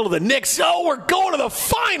 Bradley Beal to the Knicks. Oh, we're going to the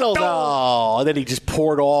finals. Oh, and then he just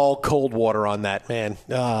poured all cold water on that, man.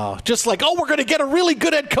 Oh, just like, we're going to get a really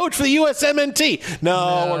good head coach for the USMNT.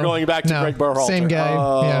 No, we're going back to Greg Berhalter. Same guy.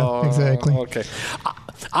 Yeah, exactly. Okay.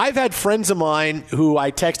 I've had friends of mine who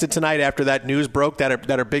I texted tonight after that news broke that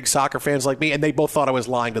are big soccer fans like me, and they both thought I was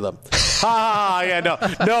lying to them.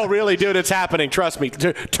 No, really, dude, it's happening. Trust me.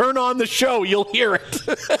 Turn on the show, you'll hear it.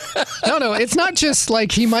 No, it's not just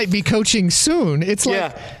like he might be coaching soon. It's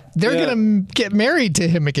like they're going to get married to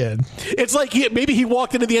him again. It's like maybe he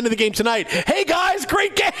walked into the end of the game tonight. Hey guys,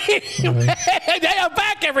 great game! Hey, I'm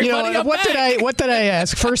back, everybody. What did I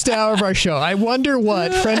ask? First hour of our show. I wonder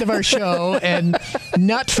what friend of our show and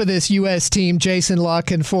nut for this U.S. team, Jason La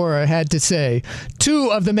Canfora, had to say.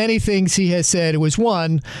 Two of the many things he has said was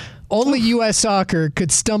one. Only U.S. soccer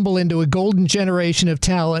could stumble into a golden generation of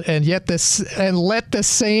talent and let the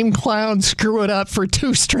same clown screw it up for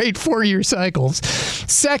 2 straight 4-year cycles.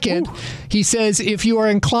 Second, he says if you are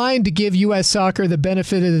inclined to give U.S. soccer the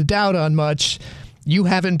benefit of the doubt on much, you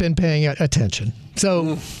haven't been paying attention.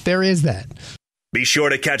 So there is that. Be sure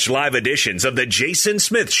to catch live editions of The Jason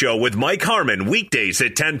Smith Show with Mike Harmon weekdays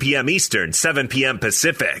at 10 p.m. Eastern, 7 p.m.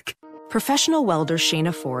 Pacific. Professional welder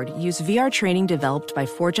Shayna Ford used VR training developed by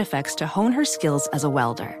ForgeFX to hone her skills as a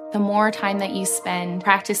welder. The more time that you spend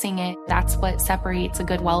practicing it, that's what separates a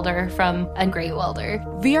good welder from a great welder.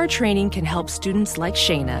 VR training can help students like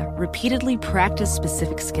Shayna repeatedly practice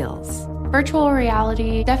specific skills. Virtual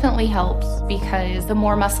reality definitely helps because the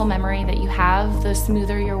more muscle memory that you have, the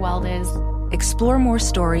smoother your weld is. Explore more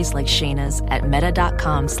stories like Shayna's at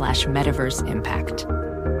meta.com/metaverseimpact.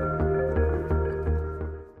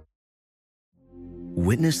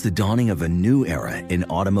 Witness the dawning of a new era in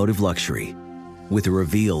automotive luxury with a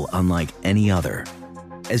reveal unlike any other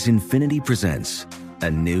as Infiniti presents a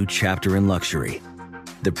new chapter in luxury,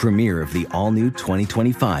 the premiere of the all-new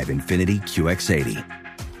 2025 Infiniti QX80.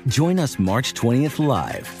 Join us March 20th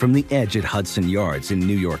live from the Edge at Hudson Yards in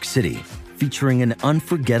New York City, featuring an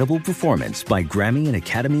unforgettable performance by Grammy and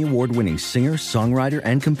Academy Award-winning singer, songwriter,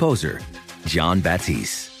 and composer, John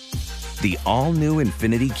Batiste. The all-new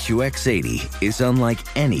Infiniti QX80 is unlike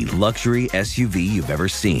any luxury SUV you've ever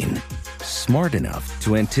seen. Smart enough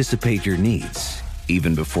to anticipate your needs,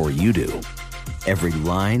 even before you do. Every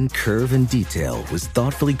line, curve, and detail was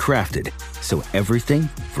thoughtfully crafted, so everything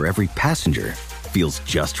for every passenger feels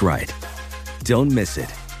just right. Don't miss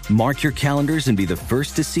it. Mark your calendars and be the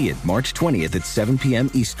first to see it March 20th at 7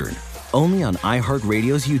 p.m. Eastern, only on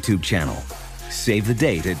iHeartRadio's YouTube channel. Save the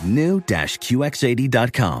date at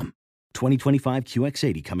new-QX80.com. 2025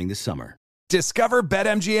 QX80 coming this summer. Discover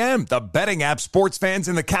BetMGM, the betting app sports fans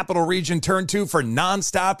in the capital region turn to for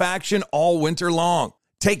nonstop action all winter long.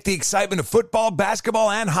 Take the excitement of football,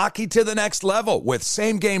 basketball, and hockey to the next level with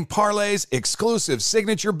same-game parlays, exclusive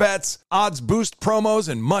signature bets, odds boost promos,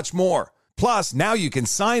 and much more. Plus, now you can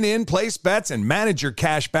sign in, place bets, and manage your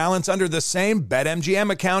cash balance under the same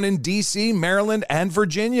BetMGM account in D.C., Maryland, and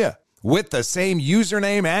Virginia. With the same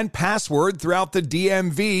username and password throughout the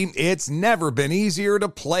DMV, it's never been easier to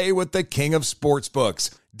play with the king of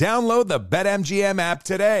sportsbooks. Download the BetMGM app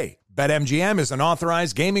today. BetMGM is an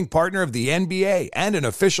authorized gaming partner of the NBA and an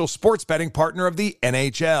official sports betting partner of the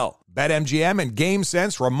NHL. BetMGM and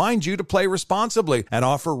GameSense remind you to play responsibly and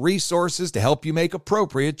offer resources to help you make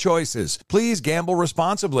appropriate choices. Please gamble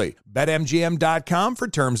responsibly. BetMGM.com for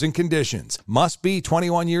terms and conditions. Must be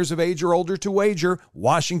 21 years of age or older to wager.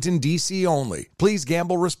 Washington, D.C. only. Please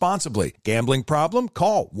gamble responsibly. Gambling problem?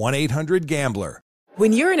 Call 1-800-GAMBLER.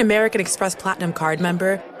 When you're an American Express Platinum card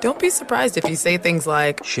member, don't be surprised if you say things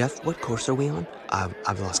like, "Chef, what course are we on?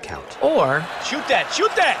 I've lost count." Or, Shoot that!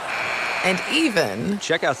 and even,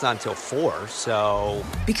 Checkout's not until 4, so...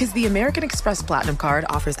 Because the American Express Platinum Card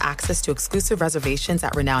offers access to exclusive reservations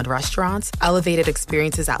at renowned restaurants, elevated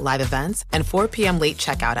experiences at live events, and 4 p.m. late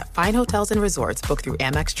checkout at fine hotels and resorts booked through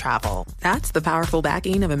Amex Travel. That's the powerful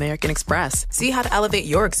backing of American Express. See how to elevate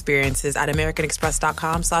your experiences at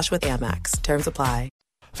americanexpress.com/withAmex. Terms apply.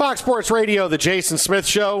 Fox Sports Radio, The Jason Smith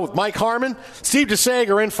Show with Mike Harmon. Steve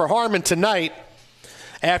DeSager in for Harmon tonight.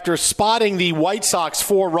 After spotting the White Sox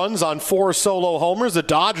 4 runs on 4 solo homers, the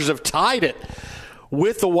Dodgers have tied it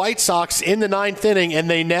with the White Sox in the 9th inning, and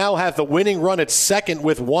they now have the winning run at second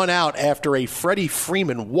with 1 out after a Freddie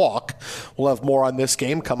Freeman walk. We'll have more on this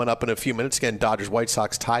game coming up in a few minutes. Again, Dodgers-White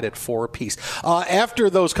Sox tied at 4 apiece. After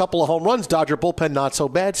those couple of home runs, Dodger bullpen not so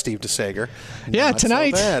bad, Steve DeSager. Yeah,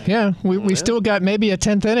 tonight. So yeah, we still got maybe a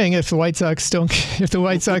 10th inning if the White Sox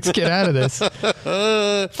get out of this.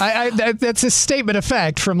 That's a statement of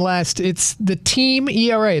fact from last. It's the team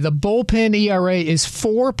ERA. The bullpen ERA is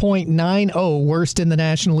 4.90, worst in the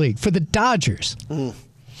National League for the Dodgers.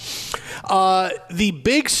 The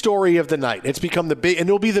big story of the night, it's become the big, and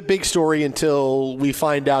it'll be the big story until we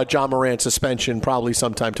find out John Morant's suspension probably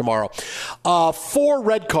sometime tomorrow. 4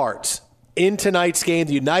 red cards in tonight's game,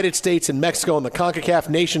 the United States and Mexico in the CONCACAF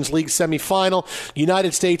Nations League semifinal.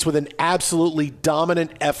 United States with an absolutely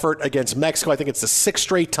dominant effort against Mexico. I think it's the 6th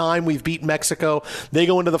straight time we've beat Mexico. They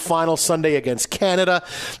go into the final Sunday against Canada.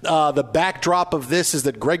 The backdrop of this is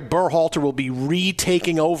that Greg Berhalter will be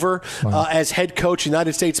retaking over as head coach of the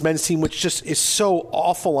United States men's team, which just is so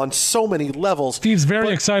awful on so many levels. Steve's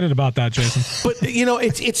very excited about that, Jason. But,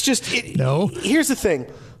 it's just... Here's the thing.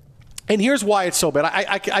 And here's why it's so bad.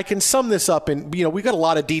 I can sum this up, and we've got a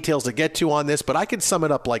lot of details to get to on this, but I can sum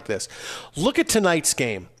it up like this. Look at tonight's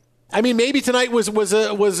game. I mean, maybe tonight was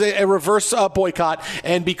a reverse boycott,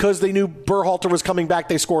 and because they knew Berhalter was coming back,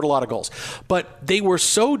 they scored a lot of goals. But they were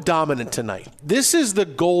so dominant tonight. This is the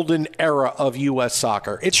golden era of U.S.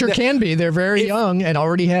 soccer. It sure can be. They're very young and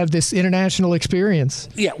already have this international experience.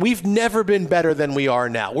 Yeah, we've never been better than we are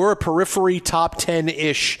now. We're a periphery top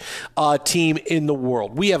 10-ish team in the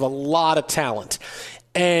world. We have a lot of talent.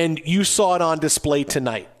 And you saw it on display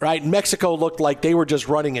tonight, right? Mexico looked like they were just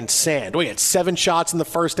running in sand. We had 7 shots in the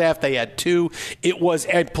first half. They had 2.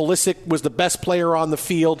 Ed Pulisic was the best player on the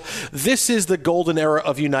field. This is the golden era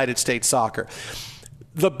of United States soccer.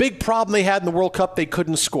 The big problem they had in the World Cup, they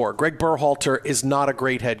couldn't score. Greg Berhalter is not a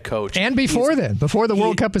great head coach. And before the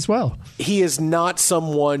World Cup as well. He is not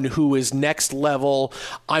someone who is next level.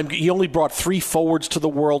 He only brought 3 forwards to the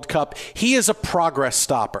World Cup. He is a progress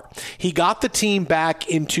stopper. He got the team back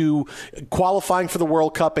into qualifying for the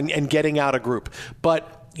World Cup and getting out of group.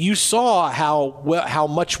 But you saw how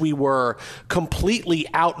much we were completely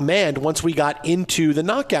outmanned once we got into the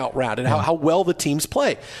knockout round and how well the teams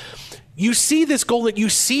play. You see this goal, that you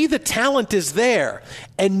see the talent is there,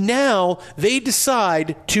 and now they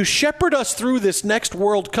decide to shepherd us through this next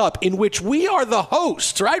World Cup in which we are the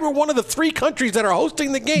hosts, right? We're one of the 3 countries that are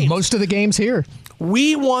hosting the game. Most of the games here.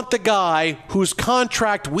 We want the guy whose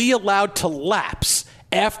contract we allowed to lapse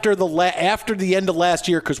after the end of last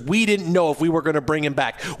year because we didn't know if we were going to bring him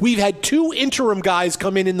back. We've had 2 interim guys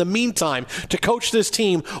come in the meantime to coach this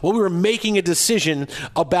team while we were making a decision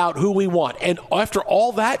about who we want. And after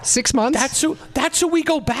all that, 6 months, that's who we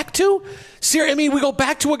go back to? I mean, we go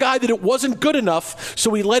back to a guy that it wasn't good enough, so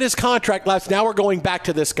we let his contract lapse. Now we're going back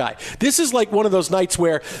to this guy. This is like one of those nights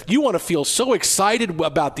where you want to feel so excited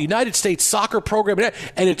about the United States soccer program,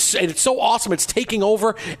 and it's so awesome. It's taking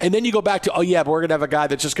over, and then you go back to, but we're going to have a guy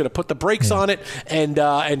that's just going to put the brakes on it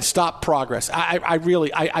and stop progress.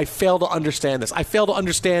 I fail to understand this. I fail to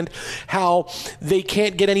understand how they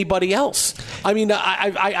can't get anybody else. I mean,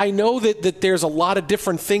 I know that there's a lot of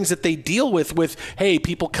different things that they deal with hey,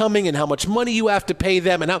 people coming and how much money you have to pay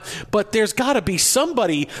them, but there's got to be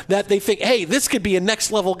somebody that they think, hey, this could be a next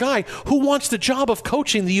level guy who wants the job of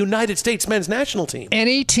coaching the United States men's national team.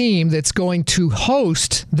 Any team that's going to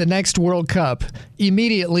host the next World Cup,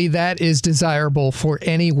 immediately that is desirable for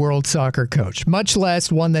any world soccer coach, much less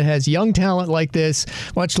one that has young talent like this,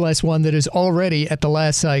 much less one that is already at the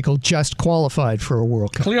last cycle just qualified for a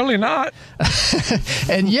World Cup. Clearly not.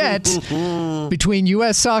 And yet, between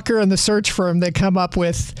U.S. Soccer and the search firm that come up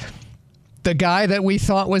with the guy that we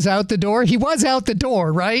thought was out the door, he was out the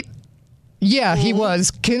door, right? Yeah, he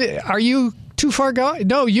was. Are you too far gone?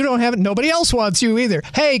 No, you don't have it. Nobody else wants you either.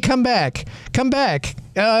 Hey, come back. Come back.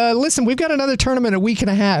 Listen, we've got another tournament in a week and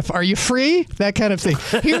a half. Are you free? That kind of thing.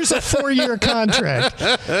 Here's a 4-year contract.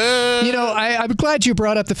 I'm glad you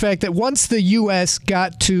brought up the fact that once the U.S.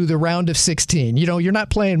 got to the round of 16, you're not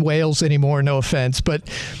playing Wales anymore, no offense, but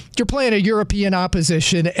you're playing a European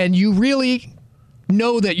opposition, and you really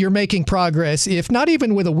know that you're making progress, if not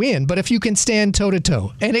even with a win, but if you can stand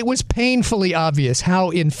toe-to-toe. And it was painfully obvious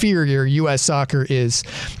how inferior U.S. soccer is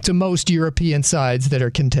to most European sides that are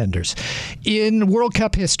contenders. In World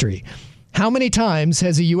Cup history, how many times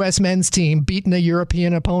has a U.S. men's team beaten a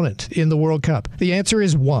European opponent in the World Cup? The answer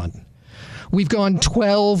is 1. We've gone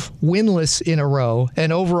 12 winless in a row,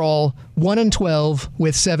 and overall 1-12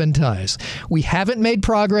 with 7 ties. We haven't made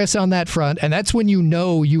progress on that front, and that's when you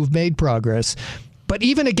know you've made progress. But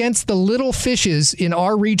even against the little fishes in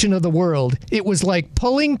our region of the world, it was like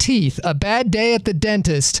pulling teeth, a bad day at the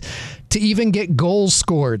dentist, to even get goals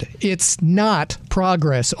scored. It's not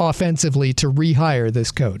progress offensively to rehire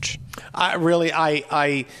this coach.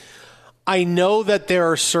 I know that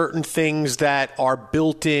there are certain things that are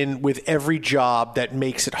built in with every job that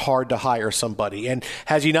makes it hard to hire somebody. And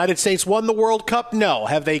has the United States won the World Cup? No.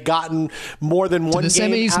 Have they gotten more than one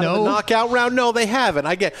game semis? out No. of the knockout round? No, they haven't.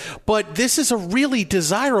 But this is a really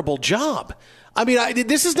desirable job. I mean,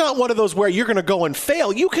 this is not one of those where you're going to go and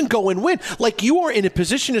fail. You can go and win. Like, you are in a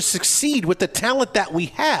position to succeed with the talent that we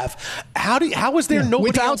have. How is there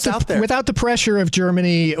nobody else out there? Without the pressure of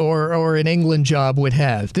Germany or an England job would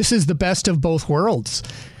have. This is the best of both worlds.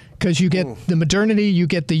 Because you get the modernity, you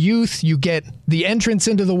get the youth, you get the entrance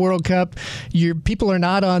into the World Cup. People are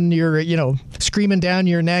not on your, screaming down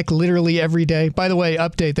your neck literally every day. By the way,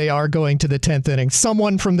 update, they are going to the 10th inning.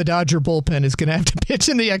 Someone from the Dodger bullpen is going to have to pitch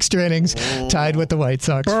in the extra innings, tied with the White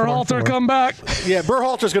Sox. Berhalter, come back. Yeah,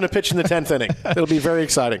 Berhalter's going to pitch in the 10th inning. It'll be very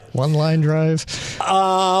exciting. One line drive.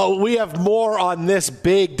 We have more on this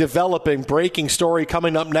big, developing, breaking story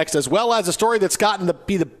coming up next, as well as a story that's gotten to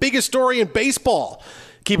be the biggest story in baseball.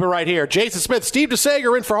 Keep it right here. Jason Smith, Steve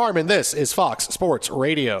DeSager in for Harmon. This is Fox Sports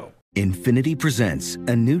Radio. Infiniti presents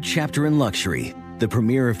a new chapter in luxury, the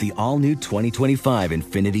premiere of the all-new 2025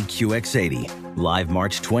 Infiniti QX80, live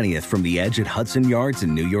March 20th from the Edge at Hudson Yards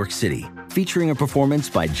in New York City, featuring a performance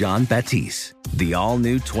by John Batiste. The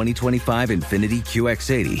all-new 2025 Infiniti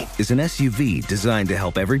QX80 is an SUV designed to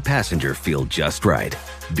help every passenger feel just right.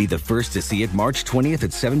 Be the first to see it March 20th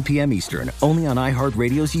at 7 p.m. Eastern, only on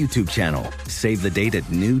iHeartRadio's YouTube channel. Save the date at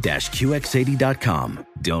new-QX80.com.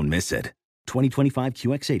 Don't miss it. 2025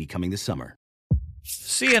 QX80 coming this summer.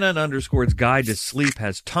 CNN_'s Guide to Sleep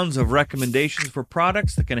has tons of recommendations for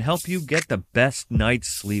products that can help you get the best night's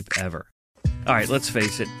sleep ever. All right, let's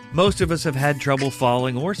face it, most of us have had trouble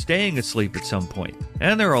falling or staying asleep at some point,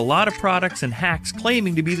 and there are a lot of products and hacks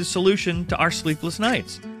claiming to be the solution to our sleepless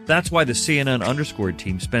nights. That's why the CNN_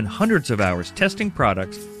 team spend hundreds of hours testing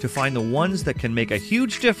products to find the ones that can make a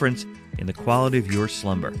huge difference in the quality of your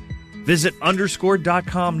slumber. Visit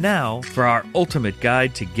underscore.com now for our ultimate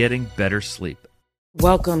guide to getting better sleep.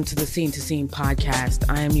 Welcome to the Scene to Scene podcast.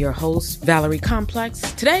 I am your host, Valerie Complex.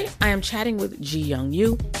 Today, I am chatting with Ji Young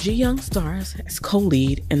Yu. Ji Young stars as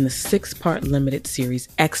co-lead in the 6-part limited series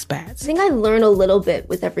Expats. I think I learn a little bit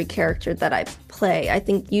with every character that I play. I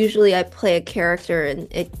think usually I play a character and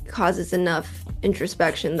it causes enough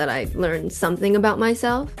introspection that I learn something about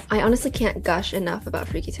myself. I honestly can't gush enough about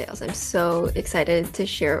Freaky Tales. I'm so excited to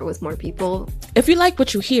share it with more people. If you like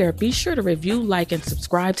what you hear, be sure to review, like, and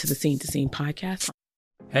subscribe to the Scene to Scene podcast.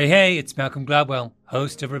 Hey, it's Malcolm Gladwell,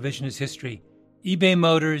 host of Revisionist History. eBay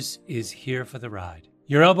Motors is here for the ride.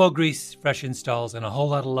 Your elbow grease, fresh installs, and a whole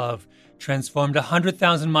lot of love transformed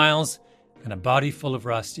 100,000 miles and a body full of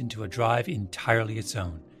rust into a drive entirely its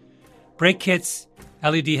own. Brake kits,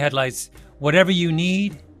 LED headlights, whatever you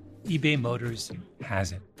need, eBay Motors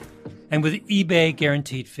has it. And with eBay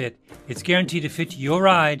Guaranteed Fit, it's guaranteed to fit your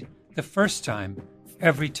ride the first time,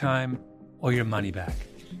 every time, or your money back.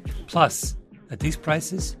 Plus, at these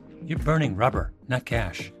prices, you're burning rubber, not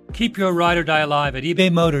cash. Keep your ride or die alive at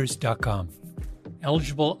ebaymotors.com.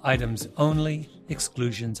 Eligible items only.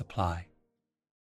 Exclusions apply.